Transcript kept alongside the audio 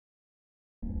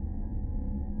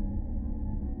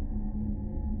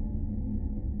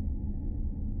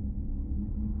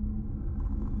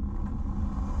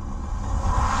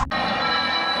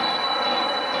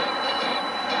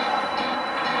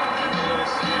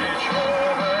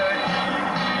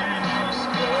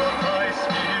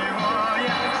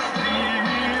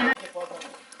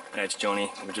it's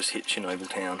Johnny. We just hit Chernobyl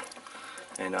town,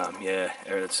 and yeah,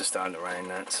 it's just starting to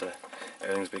rain. So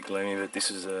everything's a bit gloomy. But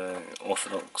this is a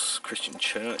Orthodox Christian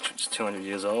church, which is 200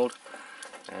 years old,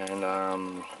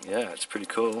 and yeah, it's pretty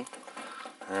cool.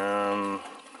 And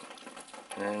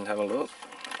have a look.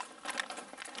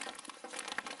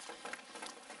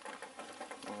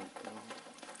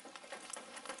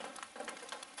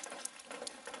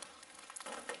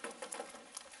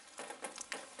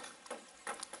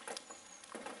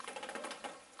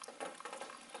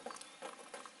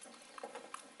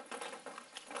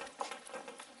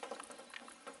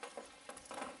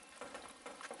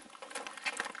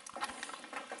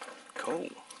 Cool.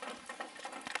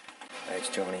 Hey, it's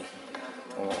Johnny.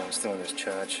 I'm still in this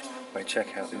church. Wait,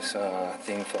 check out this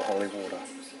thing for holy water.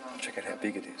 Check out how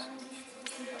big it is.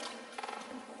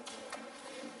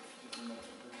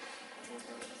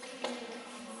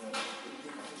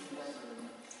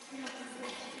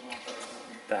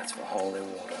 That's for holy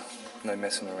water. No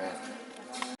messing around.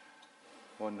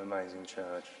 What an amazing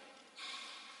church.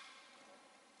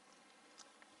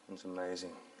 It's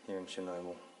amazing here in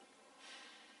Chernobyl.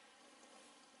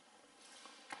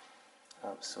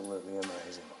 Absolutely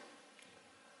amazing.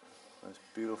 Most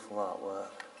beautiful artwork.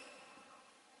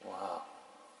 Wow.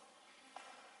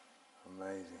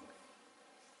 Amazing.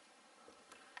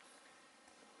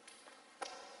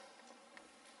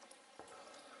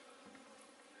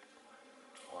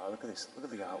 Wow, look at this. Look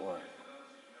at the artwork.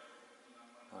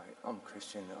 Like, I'm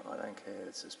Christian. I don't care.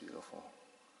 It's just beautiful.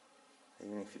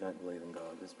 Even if you don't believe in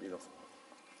God, it's beautiful.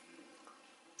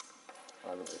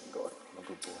 I believe in God. I'm a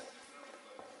good boy.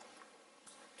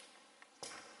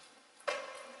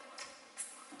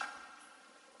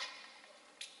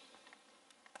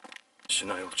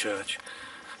 Chernobyl Church.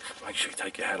 Make sure you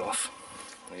take your hat off,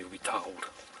 or you'll be told.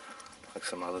 Like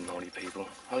some other naughty people.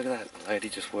 Oh, look at that lady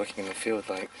just working in the field,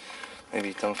 like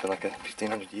maybe done for like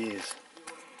 1500 years.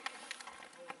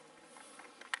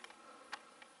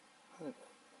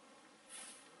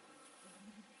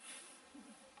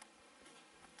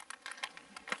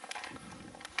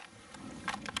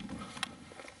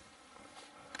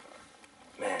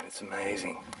 Man, it's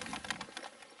amazing.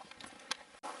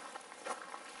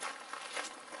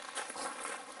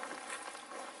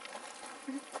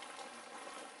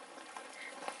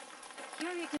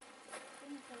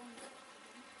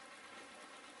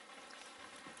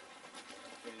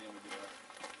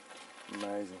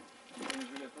 Amazing.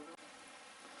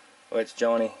 Oh, it's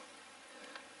Johnny.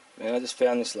 Man, I just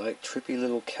found this like trippy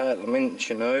little cat. I'm in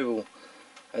Chernobyl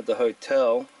at the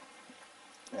hotel,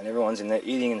 and everyone's in there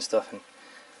eating and stuff, and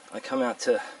I come out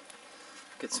to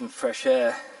get some fresh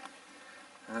air,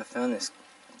 and I found this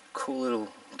cool little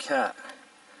cat.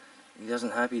 He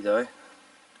doesn't happy though.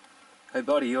 Hey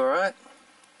buddy, you alright?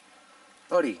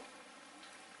 Buddy?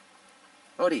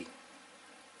 Buddy?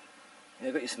 Yeah,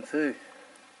 I got you some food.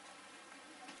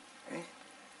 Hey?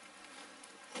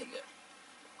 There you go.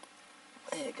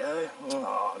 There you go.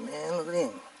 Oh man, look at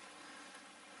him.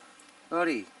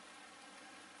 Buddy.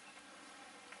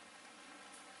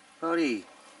 Buddy.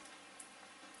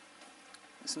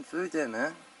 There's some food there,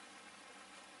 man.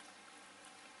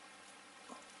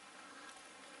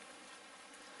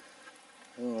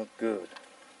 Doesn't look good.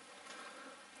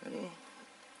 Ready?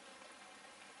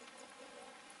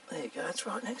 There you go, it's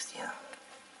right next to you.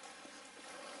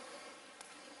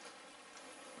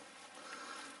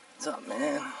 What's up,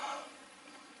 man?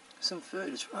 Some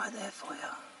food, it's right there for you.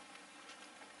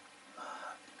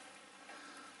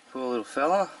 Poor little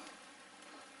fella.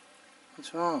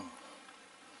 What's wrong?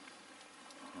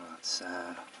 Oh, it's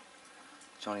sad.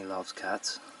 Johnny loves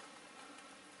cats.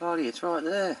 Buddy, it's right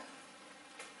there.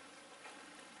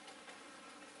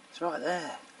 It's right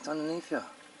there. It's underneath you.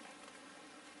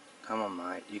 Come on,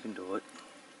 mate. You can do it.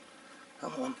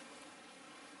 Come on.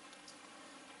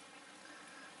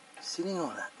 You're sitting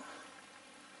on it.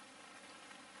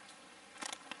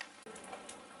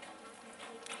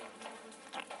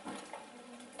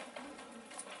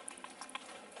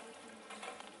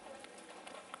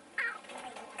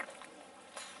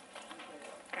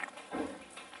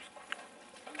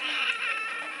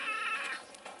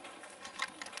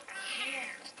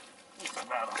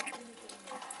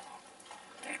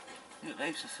 Look,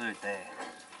 heaps of food there.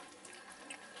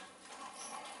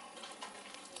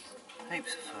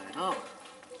 Heaps of food, look.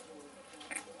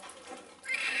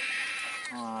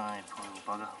 Oh, you poor little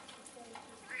bugger.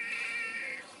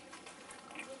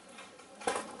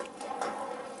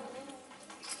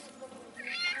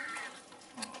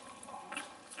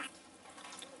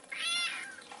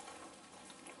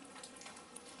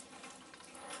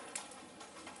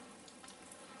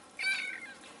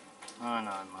 I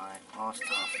know, mate. Life's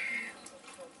tough.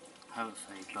 Have a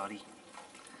feed, buddy.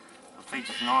 I'll feed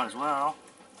you tonight as well.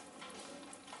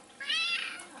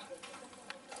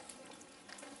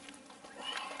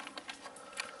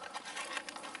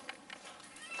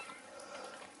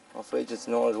 I'll feed you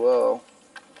tonight as well.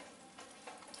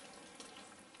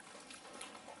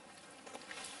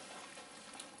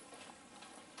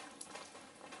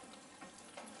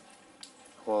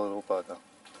 Poor little bugger.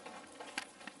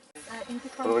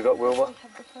 What have we got, Wilbur? We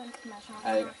have different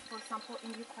measurements. For example, in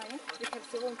Ukraine, we have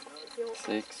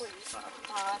 0.6. For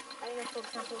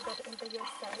example, that in the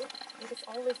USA, it is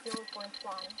always 0.1.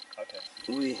 Okay.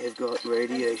 We have got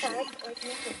radiation.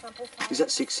 Is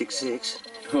that 666?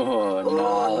 Oh,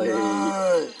 no.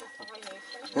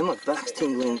 Man, my back's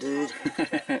tingling, dude.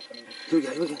 Here we go,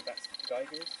 here we go.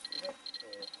 Geigers, is it?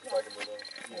 Or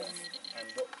yeah. And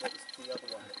what was the other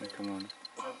one? Oh, come on.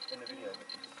 In the video.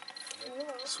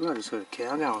 I swear I just heard a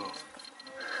cow going off.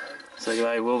 Say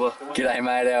g'day, Wilbur. G'day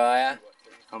mate, how are ya?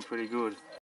 I'm pretty good.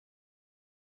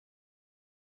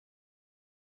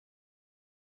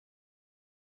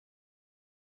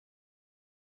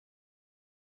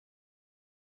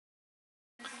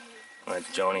 Right,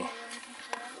 it's Johnny.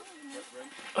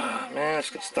 Man, I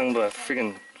just got stung by a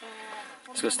friggin'...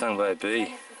 Just got stung by a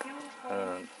bee.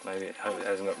 Maybe it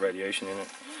hasn't got radiation in it.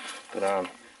 But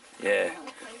yeah,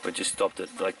 we just stopped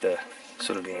at like the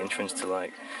sort of the entrance to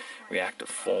like reactor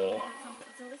 4.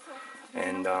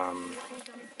 And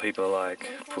people are like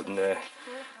putting their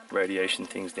radiation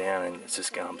things down and it's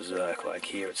just going berserk. Like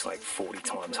here it's like 40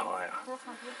 times higher.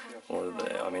 Or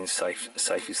I mean safe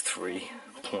is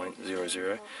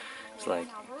 3.00. It's like,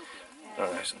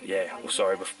 yeah, well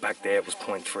sorry, but back there it was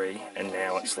 0.3 and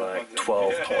now it's like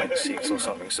 12.6 or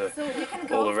something. So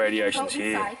all the radiation's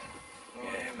here.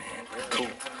 Yeah, man,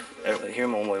 cool. You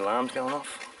hear all the alarms going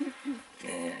off?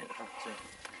 Man.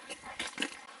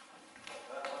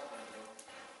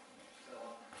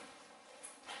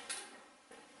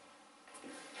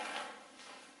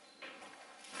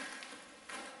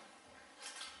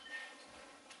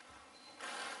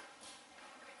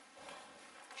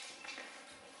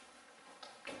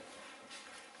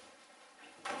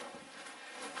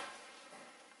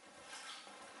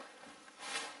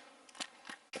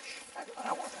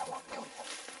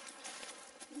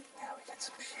 Now we get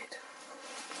some shit.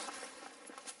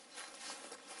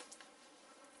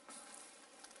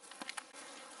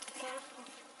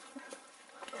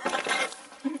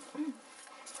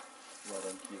 Well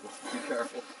done, Keith. Be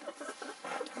careful.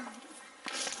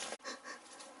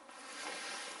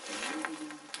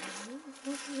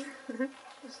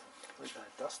 There's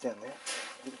dust down there.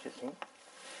 You can check in.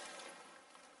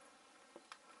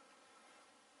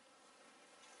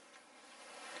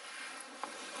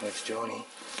 That's Johnny.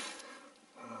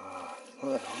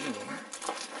 Not that hot in there.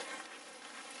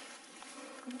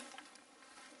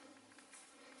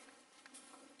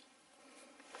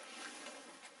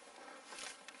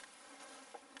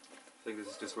 I think this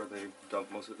is just where they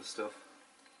dump most of the stuff.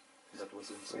 That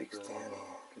was inside Breaks the down here.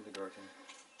 kindergarten.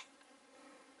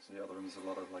 So the other room is a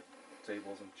lot of like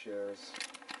tables and chairs.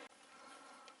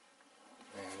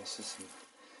 Man, this is some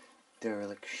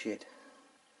derelict shit.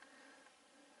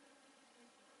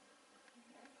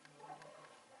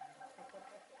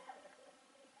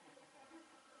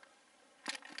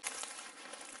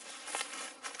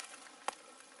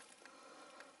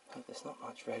 But there's not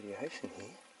much radiation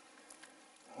here.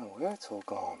 I don't know where it's all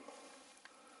gone.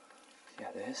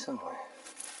 Yeah, there's somewhere.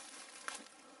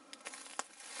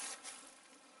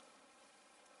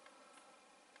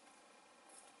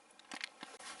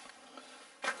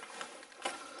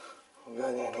 We'll go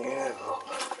down here and have a look.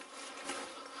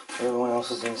 Everyone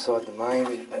else is inside the main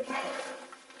bit, but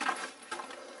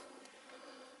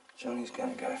Johnny's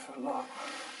going to go for a look.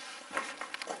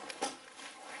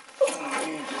 Oh,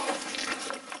 man.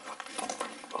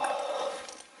 Oh,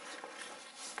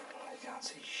 I can't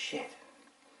see shit.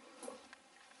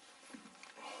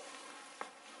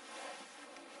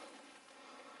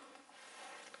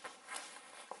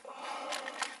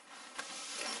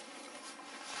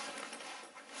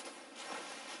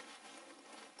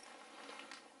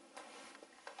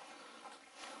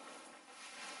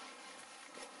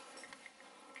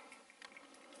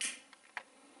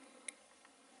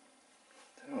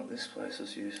 Don't know what this place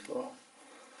is used for.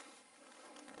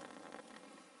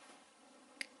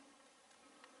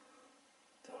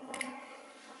 Don't know.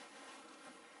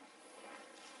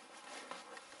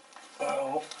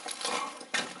 Oh.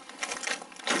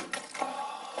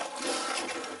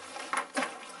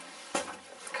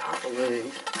 Can't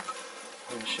believe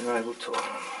I'm in Chernobyl talking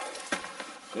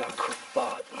about cooked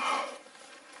butt.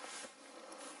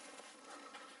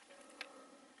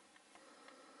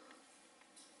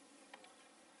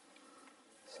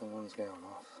 one's going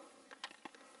off.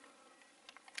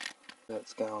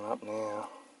 That's going up now.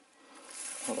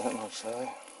 Not that much though.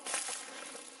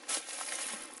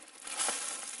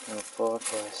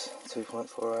 Fireplace,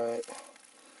 2.48,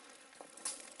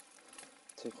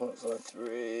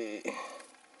 2.53.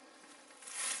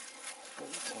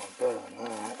 Something better than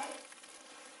that.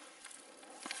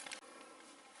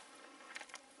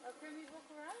 Can we walk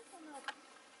around or not?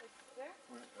 It's there?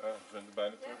 Zijn er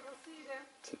bijna Yeah, we'll see you there.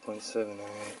 2.78.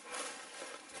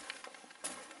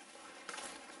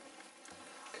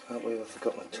 Can't believe I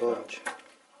forgot my torch.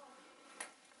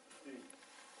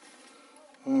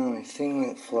 Oh, my thing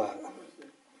went flat.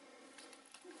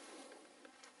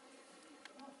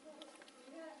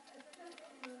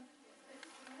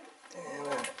 Damn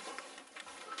it.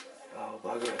 Oh,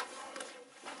 bugger it.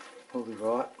 We'll be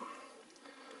right.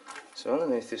 So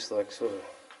underneath this like sort of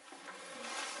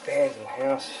abandoned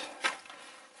house,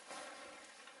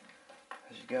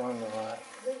 as you go on the right,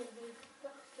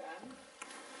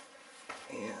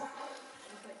 yeah,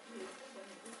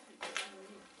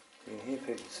 you can hear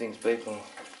people things beeping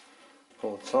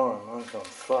all the time. Mine's gone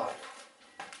flat.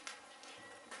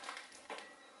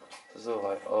 This is all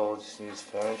like old, just used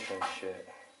furniture and shit.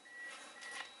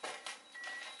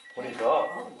 What do you got?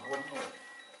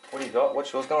 What do you got?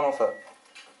 What's yours going off at?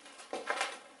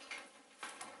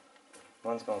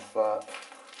 Mine's gone flat.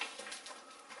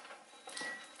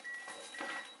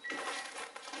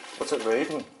 What's it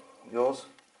reading? Yours?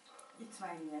 It's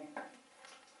fine, yeah.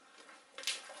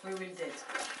 We will do it.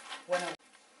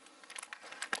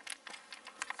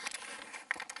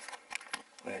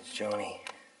 Where's Johnny?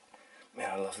 Man,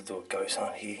 I'd love to do a ghost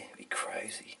hunt here. It'd be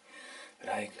crazy. But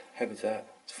hey, how good's that?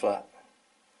 It's flat.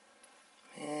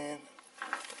 Man.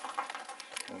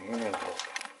 Come here and look.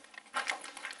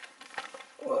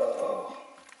 Whoa.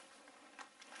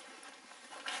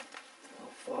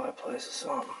 Little fireplace or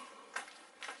something.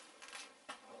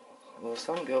 Well,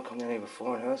 some girl come down here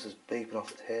before and hers is beeping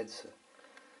off its head, so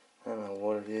I don't know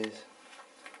what it is.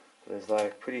 But there's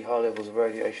like pretty high levels of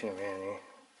radiation around here.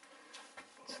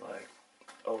 It's like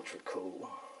ultra cool.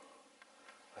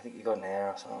 I think you got an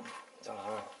air or something. I don't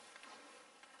know.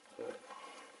 But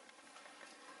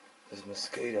there's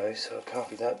mosquitoes, so it can't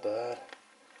be that bad.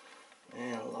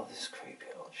 Man, I love this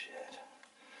creepy old shit.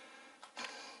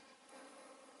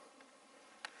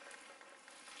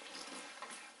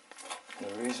 The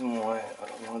reason why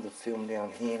I wanted to film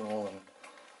down here more than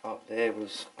up there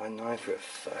was I know for a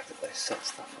fact that they set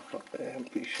stuff up there, I'm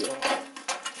pretty sure.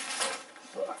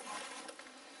 But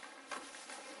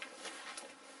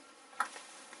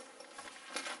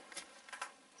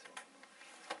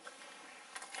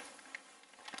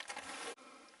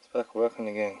it's back working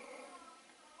again.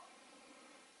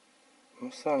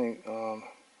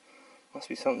 Must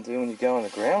be something to do when you go on the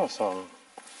ground or something.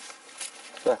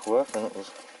 It's back working. It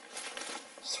was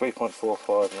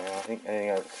 3.45 now. I think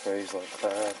anything over 3 is like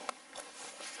bad.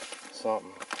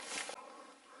 Something.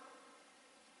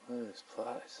 Look at this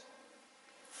place.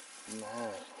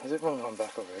 Mad. Has everyone gone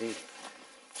back already?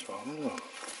 What's wrong with them?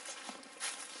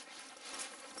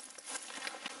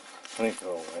 I think they're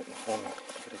all waiting for me.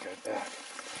 Gotta go back.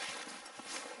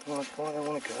 Why do they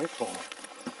want to go for?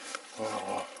 Oh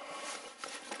well.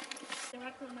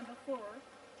 Director number 4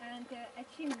 and a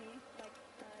chimney like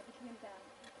between them.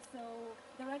 So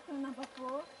director number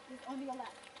 4 is on your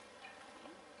left.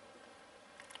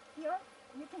 Here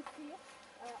you can see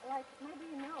like maybe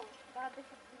you know that the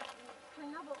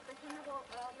Chernobyl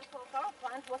nuclear power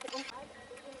plant was inside and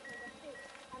the unit in the sea.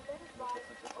 And that is why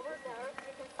over there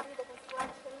you can see the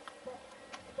construction,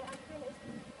 the unfinished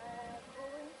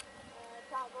cooling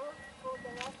tower for the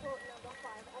reactor number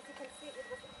 5. As you can see, it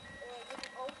was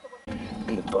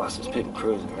in the bus, there's people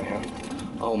cruising around.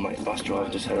 Oh mate, bus driver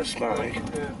just had a smoke.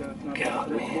 God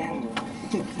man.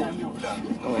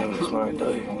 I'm having a smoke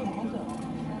too.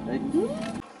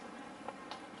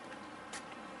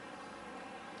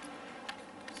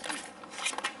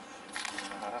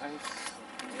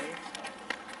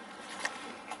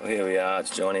 Well, here we are,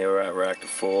 it's Johnny, we're at Reactor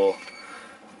 4.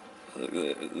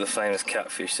 The famous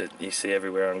catfish that you see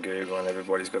everywhere on Google, and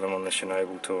everybody's got them on the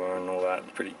Chernobyl tour and all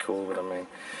that. Pretty cool, but I mean,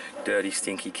 dirty,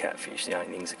 stinky catfish, the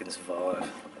only things that can survive.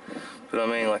 But I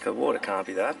mean, like, the water can't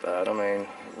be that bad. I mean,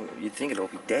 you'd think it'd all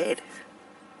be dead.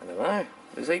 I don't know.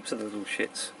 There's heaps of the little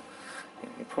shits.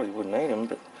 You probably wouldn't eat them,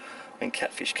 but I mean,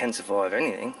 catfish can survive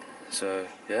anything. So,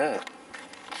 yeah.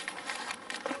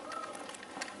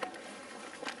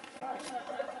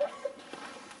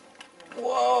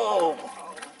 Whoa!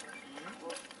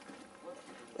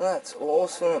 That's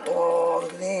awesome. Oh,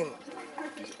 look at him.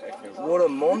 What a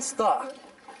monster.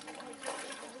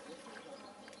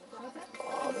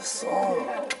 Oh, the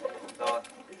song.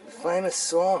 famous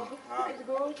song.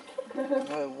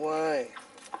 No way.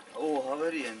 Oh, how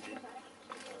are you, Andy?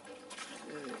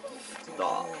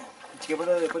 Da. Che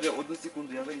poi ho 2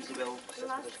 secondi, magari se devo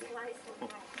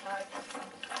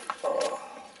Oh.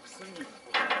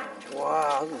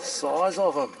 Wow, look at the size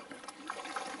of them.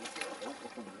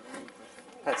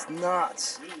 That's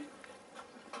nuts.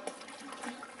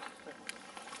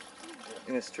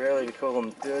 In Australia we call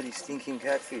them dirty, stinking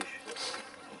catfish.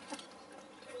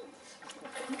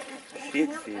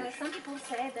 Shit fish. Some people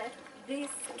say that this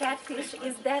catfish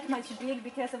is that much big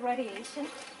because of radiation,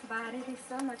 but it is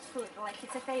so much food, like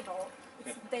it's a fable.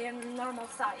 It's their normal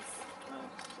size.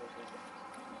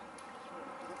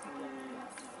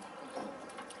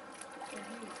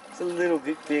 It's a little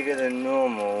bit bigger than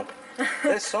normal.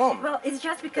 There's some. Well, it's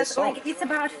just because like it's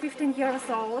about 15 years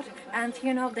old, and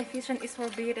you know the fishing is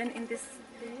forbidden in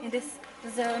this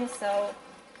zone. So,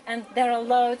 and there are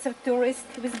loads of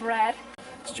tourists with bread.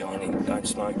 It's Johnny. Don't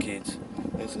smoke, kids.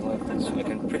 There's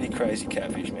like pretty crazy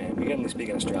catfish, man. We get them this big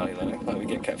in Australia, like we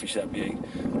get catfish that big.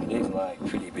 But these are like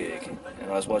pretty big. And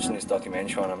I was watching this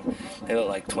documentary on them. They look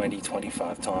like 20,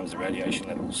 25 times the radiation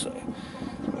levels. So.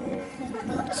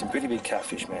 It's a pretty big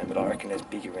catfish, man, but I reckon there's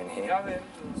bigger in here.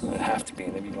 There have to be,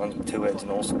 and there'll be ones with 2 heads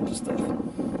and all sorts of stuff.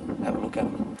 Have a look at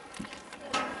them.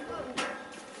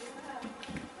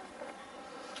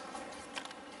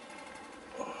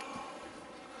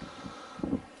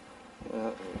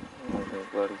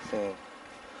 Bloody thing.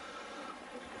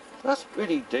 That's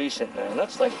pretty decent, man.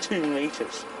 That's like 2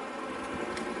 meters.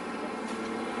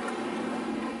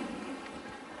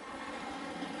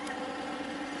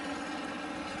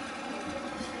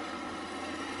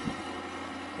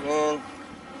 Man,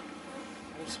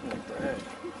 I smell bread.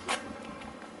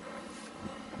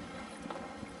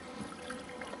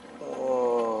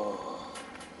 Oh.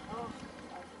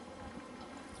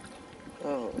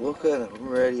 Oh, look at them,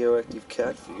 radioactive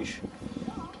catfish.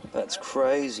 That's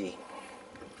crazy.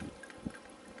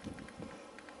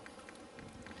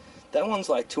 That one's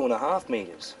like 2.5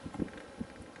 meters.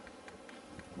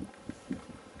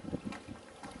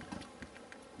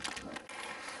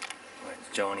 It's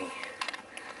Johnny.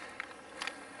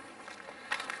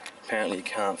 Apparently you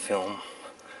can't film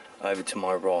over to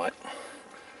my right.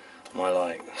 My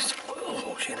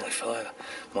oh shit, they fell over.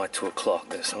 My 2 o'clock,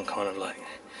 there's some kind of like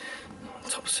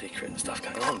top secret and stuff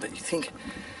going on. But you think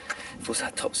if it was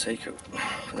that top secret,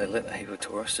 they let the heap of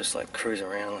tourists just like cruise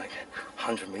around like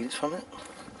 100 meters from it?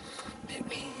 A bit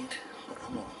weird.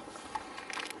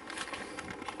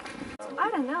 I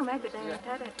don't know, maybe they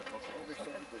had it.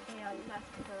 Yeah, left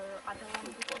for other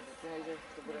ones.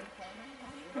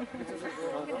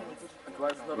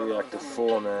 Reactor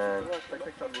 4, man.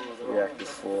 Reactor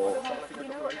 4.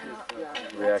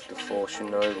 Reactor 4,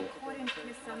 Chernobyl. According to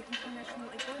some international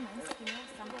agreements, you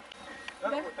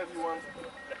know,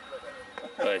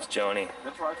 Oh, it's Johnny.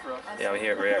 Yeah, I'm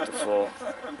here at Reactor 4.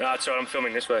 No, that's right, I'm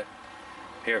filming this way.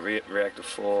 Here at Reactor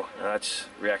 4. No, that's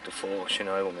Reactor 4,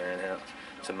 Chernobyl, man.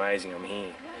 It's amazing I'm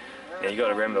here. Now you got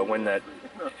to remember when that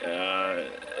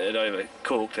it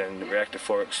overcooked and Reactor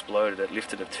 4 exploded, it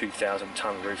lifted a 2,000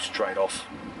 ton roof straight off.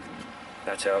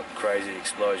 That's how crazy the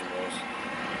explosion was.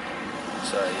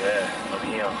 So yeah, I'm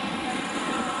here.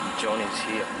 Johnny's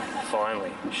here,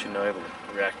 finally. Chernobyl,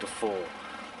 Reactor 4.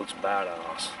 Looks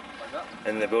badass.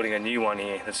 And they're building a new one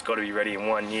here that's got to be ready in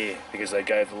 1 year because they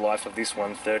gave the life of this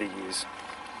one 30 years.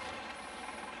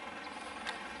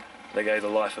 They gave the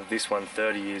life of this one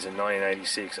 30 years in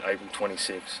 1986, April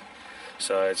 26.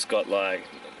 So it's got like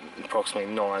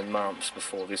approximately 9 months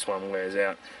before this one wears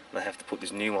out. And they have to put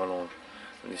this new one on.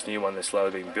 And this new one they're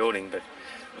slowly been building, but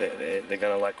they're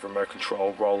going to like remote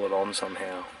control roll it on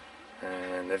somehow.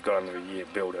 And they've got under a year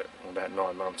to build it, about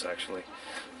 9 months actually.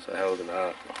 So hell of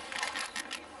that.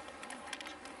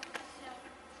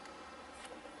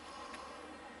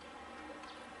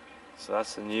 So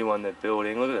that's the new one they're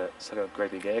building. Look at it, it's like a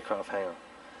great big aircraft hangar.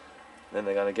 Then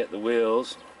they're going to get the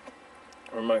wheels,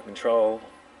 remote control,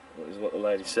 is what the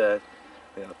lady said.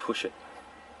 They're going to push it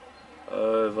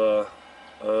over,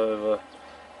 over,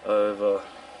 over,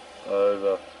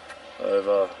 over,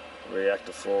 over,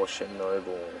 Reactor 4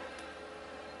 Chernobyl.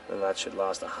 And that should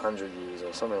last 100 years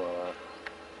or something like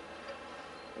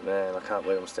that. Man, I can't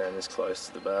believe I'm standing this close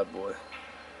to the bad boy.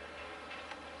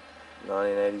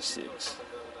 1986.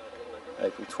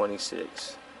 April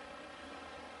 26.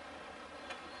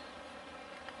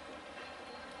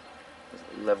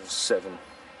 Level 7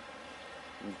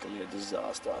 nuclear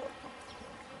disaster.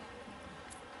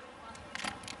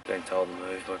 Being told to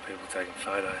move by people taking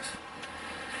photos.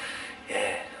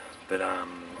 Yeah, but yeah,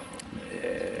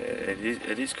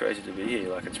 it is crazy to be here.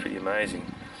 Like, it's pretty amazing.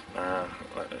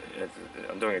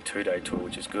 I'm doing a 2-day tour,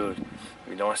 which is good. It'd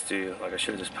be nice to, like, I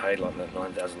should have just paid like that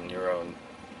 €9,000 and,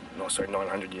 no, sorry,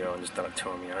 €900 and just done a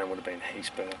tour on my own. Would have been heaps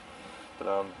better.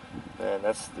 But man,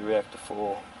 that's the Reactor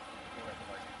 4,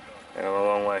 and I'm a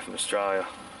long way from Australia.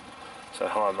 So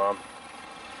hi, Mum.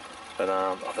 But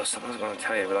there's something I was going to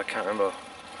tell you, but I can't remember.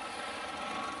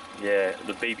 Yeah,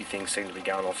 the beepy things seem to be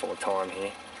going off all the time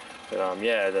here. But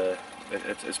yeah,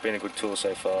 it's been a good tour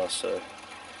so far. So,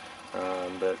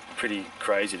 but pretty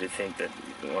crazy to think that,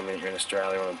 I mean, you're in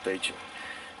Australia on a beach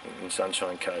in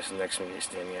Sunshine Coast, and next minute you're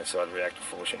standing outside Reactor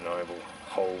 4 Chernobyl.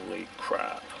 Holy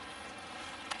crap!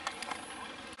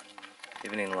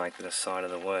 Even in like the site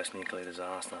of the worst nuclear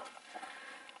disaster,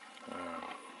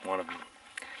 one of them,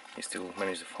 you still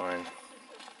managed to find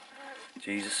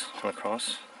Jesus on a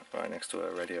cross right next to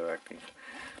a radioactive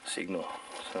signal.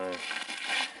 So it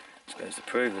goes to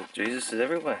prove that Jesus is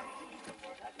everywhere.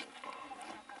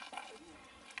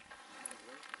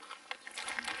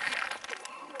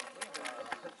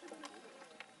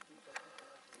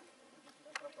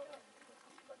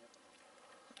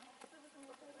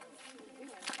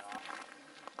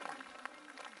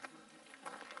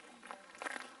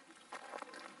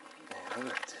 Man,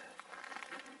 look at it.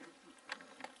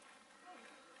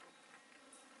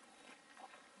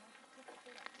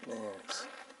 Man, it's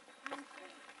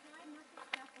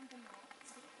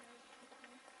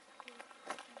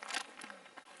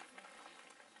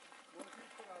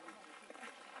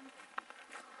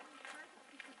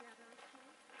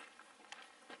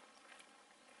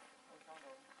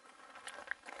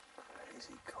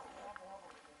crazy cool.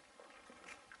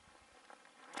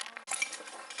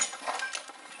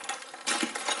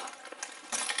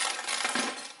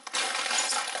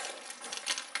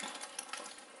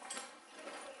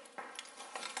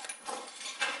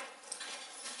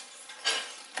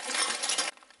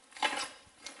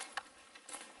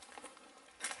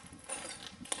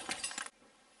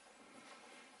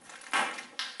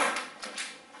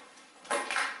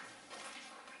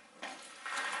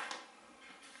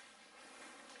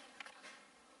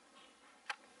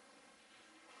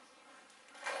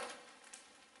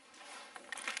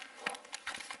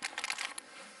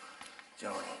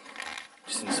 Johnny,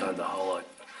 just inside the whole, like,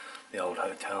 the old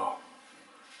hotel,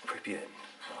 Pripyat.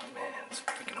 Oh man, it's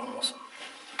freaking awesome.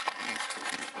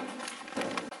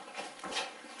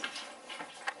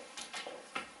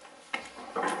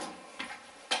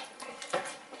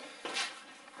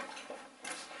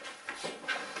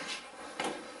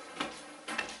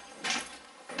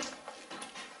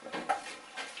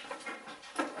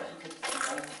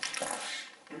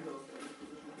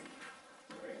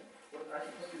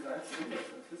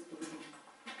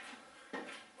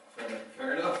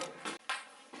 Fair enough.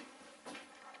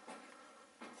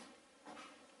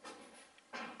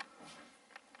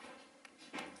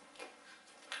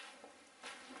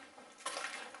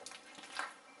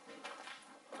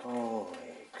 Holy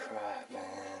crap,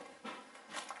 man.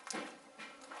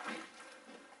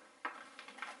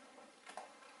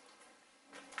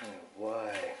 No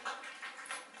way.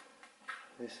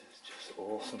 This is just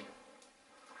awesome.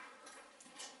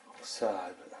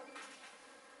 Sad, but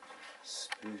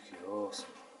spooky awesome.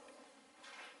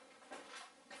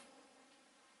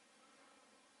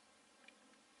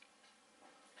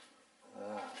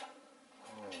 That.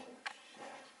 Holy shit.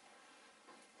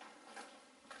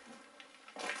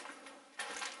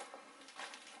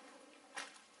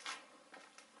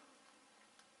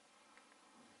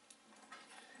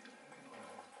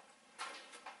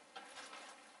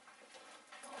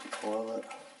 Toilet.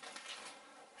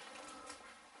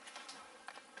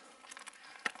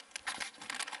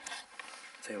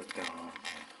 Tell you what's going on.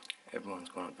 Everyone's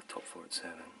gone up the top floor at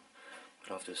 7,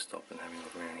 but I've just stopped and having a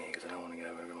look around here because I don't want to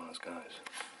go where everyone else goes.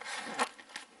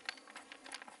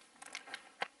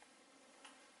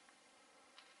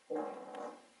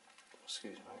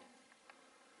 Excuse me.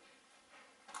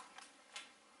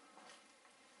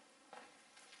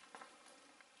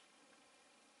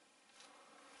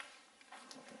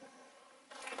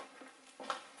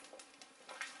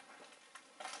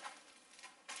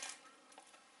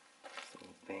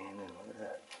 Abandoned, look at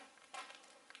that.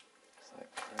 It's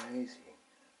like crazy.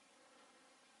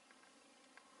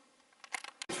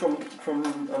 From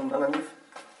underneath.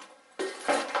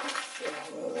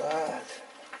 Look at that.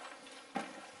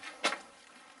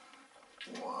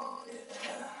 Wow,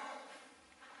 yeah.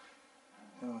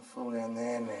 I'm gonna fall down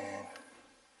there, man.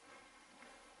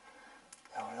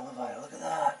 Oh, an elevator, look at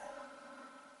that.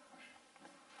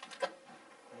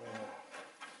 Yeah.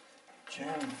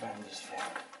 German friend just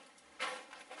found.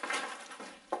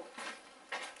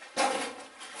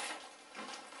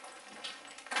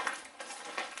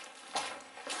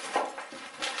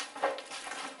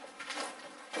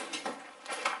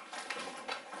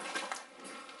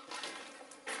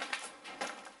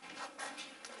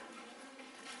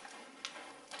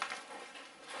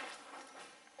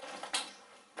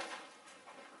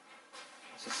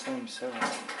 same setup.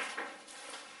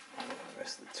 The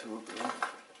rest of the tour group.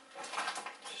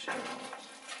 It's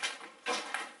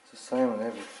the same on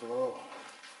every floor.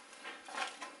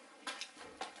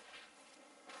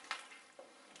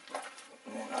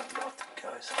 And then I'd love to go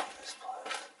some of this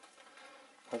place.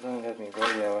 I don't have any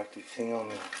radioactive thing on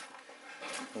me,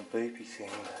 the beepy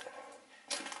thing, but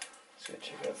let's go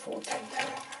check out 1410.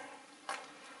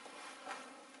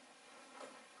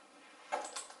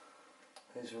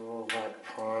 These are all like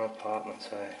prime apartments,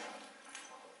 eh?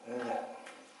 They're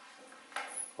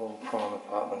all prime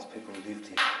apartments, people lived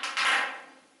here.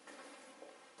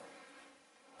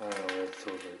 I don't know where the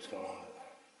tour group's gone,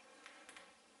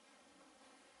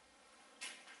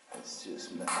 but it's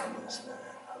just madness, man.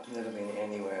 I've never been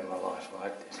anywhere in my life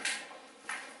like this.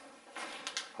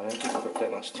 I don't think I've got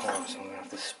that much time, so I'm going to have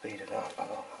to speed it up.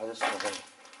 I just want to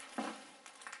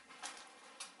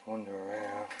wander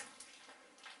around.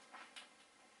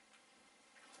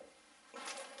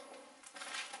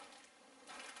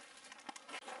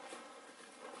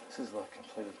 This is like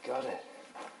completely gutted.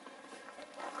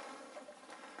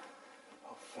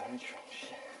 Old furniture and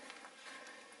shit.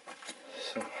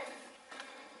 So,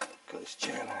 got this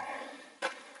German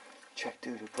Czech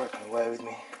dude who broke away with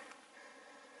me.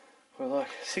 We're like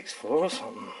 6th floor or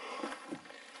something.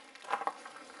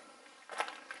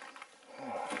 I don't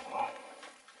know what.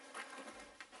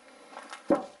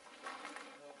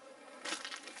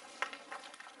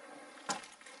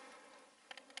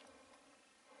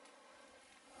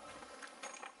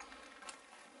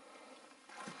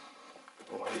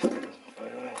 Oh, I used to take some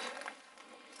photos.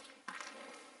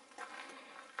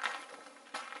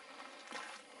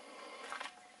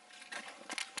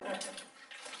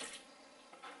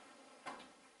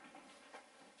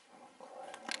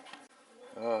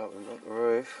 We've got the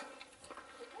roof,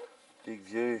 big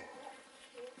view,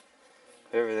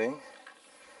 everything.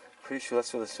 Pretty sure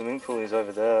that's where the swimming pool is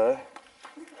over there.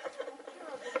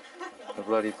 The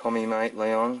bloody commie mate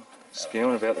Leon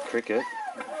spewing about the cricket.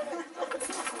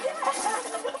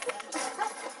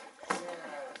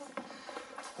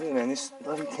 Look man, this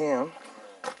bloody town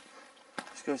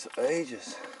just goes for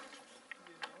ages.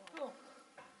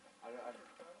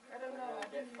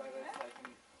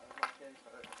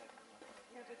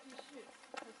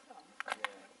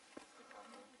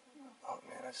 Oh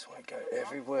man, I just want to go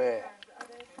everywhere.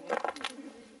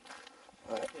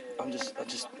 I just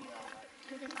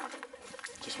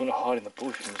want to hide in the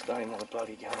bush and just don't even want to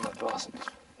bloody get on my bus and just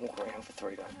walk around for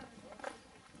 3 days.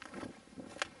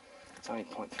 It's only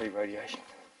 0.3 radiation.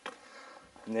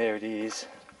 And there it is,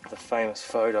 the famous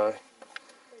photo.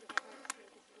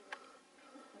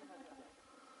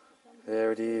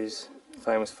 There it is,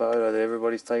 famous photo that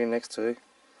everybody's taking next to.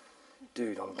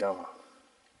 Dude, I'm going.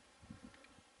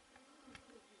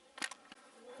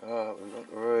 We've got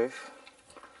the roof,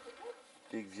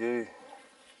 big view,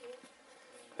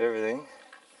 everything.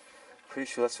 Pretty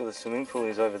sure that's where the swimming pool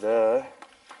is over there.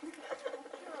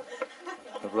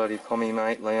 The bloody commie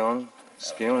mate Leon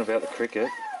spewing about the cricket.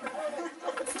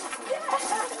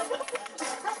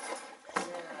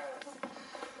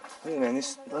 Look man,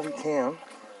 this bloody town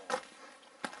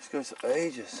just goes for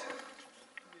ages.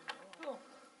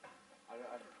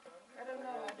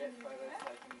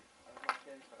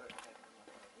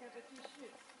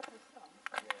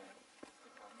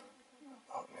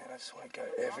 Oh man, I just want to go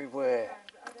everywhere.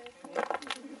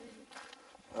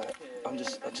 I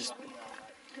just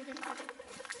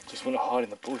want to hide in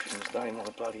the bush and just don't even want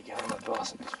to bloody get on my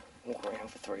bus and just walk around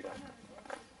for 3 days.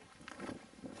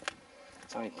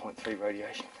 It's only 0.3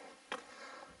 radiation.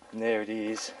 And there it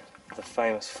is, the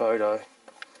famous photo.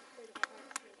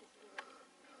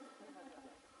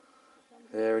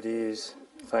 There it is,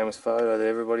 famous photo that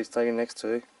everybody's taking next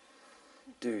to.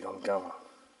 Dude, I'm going.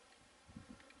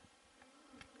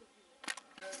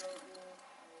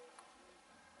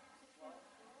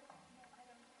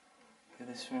 Look at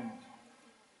this room.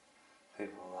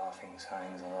 People are laughing,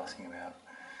 saying they're asking about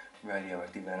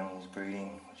radioactive animals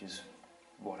breeding, which is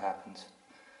what happens.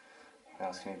 They're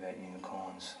asking me about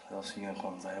unicorns. There are also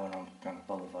unicorns there when I'm drunk a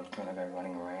bottle of vodka and I go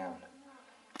running around.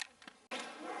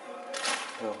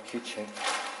 Little kitchen.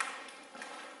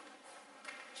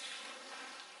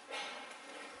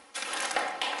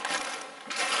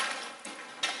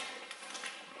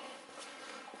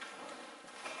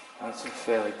 That's a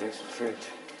fairly decent fridge.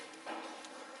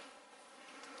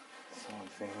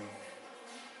 Something.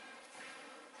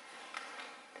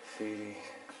 Graffiti.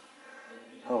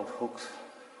 Old hooks.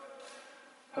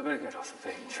 I've got to get off the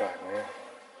beaten track, man.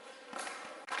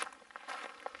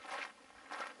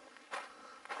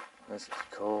 This is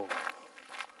cool.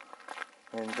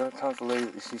 Man, I can't believe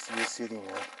that this used to be a city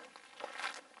now.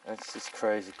 It's just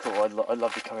crazy cool. I'd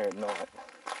love to come here at night.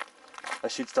 I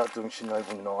should start doing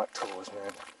Chernobyl night tours,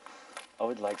 man. I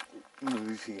would like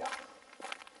move here.